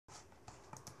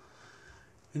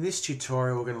In this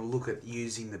tutorial we're going to look at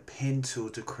using the pen tool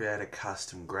to create a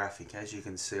custom graphic. As you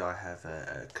can see, I have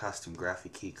a custom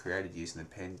graphic here created using the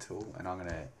pen tool, and I'm going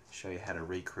to show you how to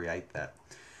recreate that.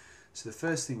 So the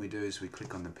first thing we do is we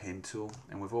click on the pen tool,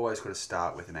 and we've always got to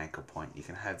start with an anchor point. You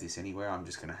can have this anywhere. I'm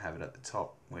just going to have it at the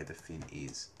top where the fin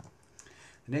is.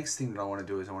 The next thing that I want to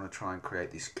do is I want to try and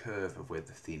create this curve of where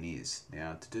the fin is.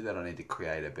 Now to do that I need to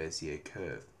create a Bezier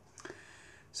curve.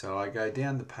 So I go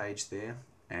down the page there,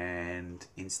 and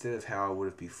instead of how I would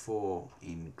have before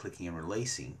in clicking and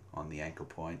releasing on the anchor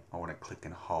point, I want to click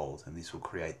and hold, and this will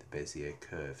create the Bezier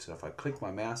curve. So if I click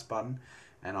my mouse button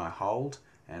and I hold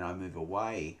and I move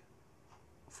away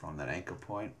from that anchor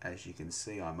point, as you can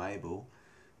see, I'm able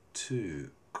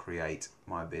to create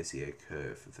my Bezier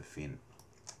curve of the fin,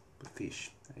 the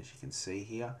fish. As you can see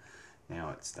here, now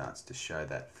it starts to show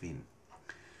that fin.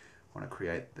 I want to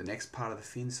create the next part of the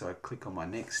fin, so I click on my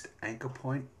next anchor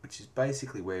point, which is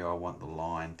basically where I want the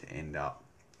line to end up.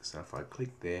 So if I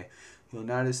click there, you'll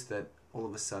notice that all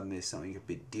of a sudden there's something a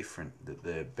bit different, that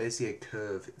the Bezier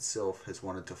curve itself has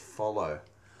wanted to follow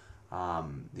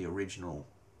the original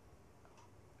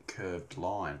curved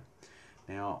line.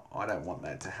 Now I don't want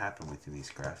that to happen within this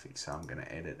graphic, so I'm going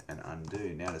to edit and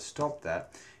undo. Now to stop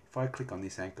that, if I click on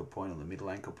this anchor point, or the middle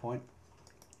anchor point,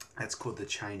 that's called the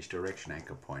change direction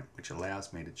anchor point, which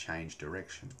allows me to change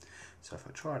direction. So if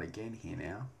I try it again here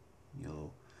now,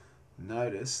 you'll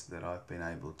notice that I've been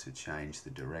able to change the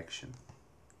direction.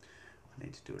 I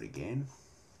need to do it again.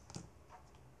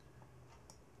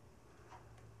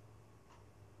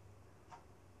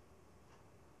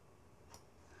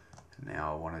 And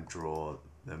now I want to draw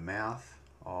the mouth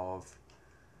of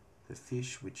the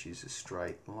fish, which is a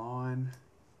straight line.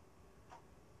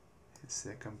 The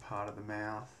second part of the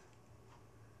mouth.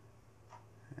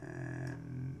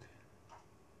 And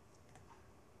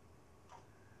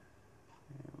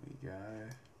there we go.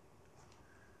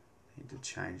 Need to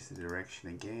change the direction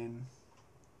again.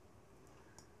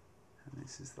 And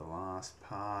this is the last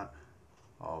part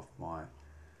of my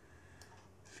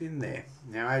fin there.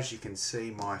 Now as you can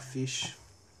see, my fish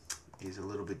is a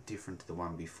little bit different to the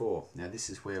one before. Now this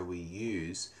is where we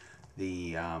use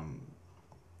the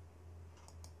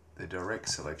direct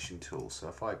selection tool. So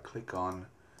if I click on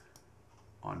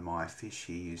my fish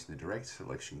here using the direct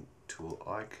selection tool,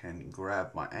 I can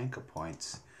grab my anchor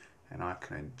points and I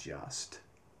can adjust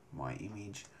my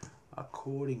image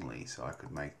accordingly. So I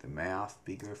could make the mouth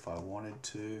bigger if I wanted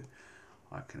to.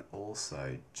 I can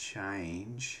also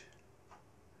change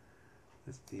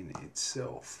the fin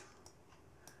itself.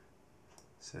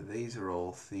 So these are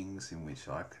all things in which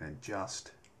I can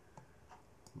adjust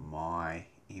my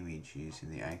image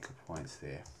using the anchor points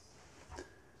there.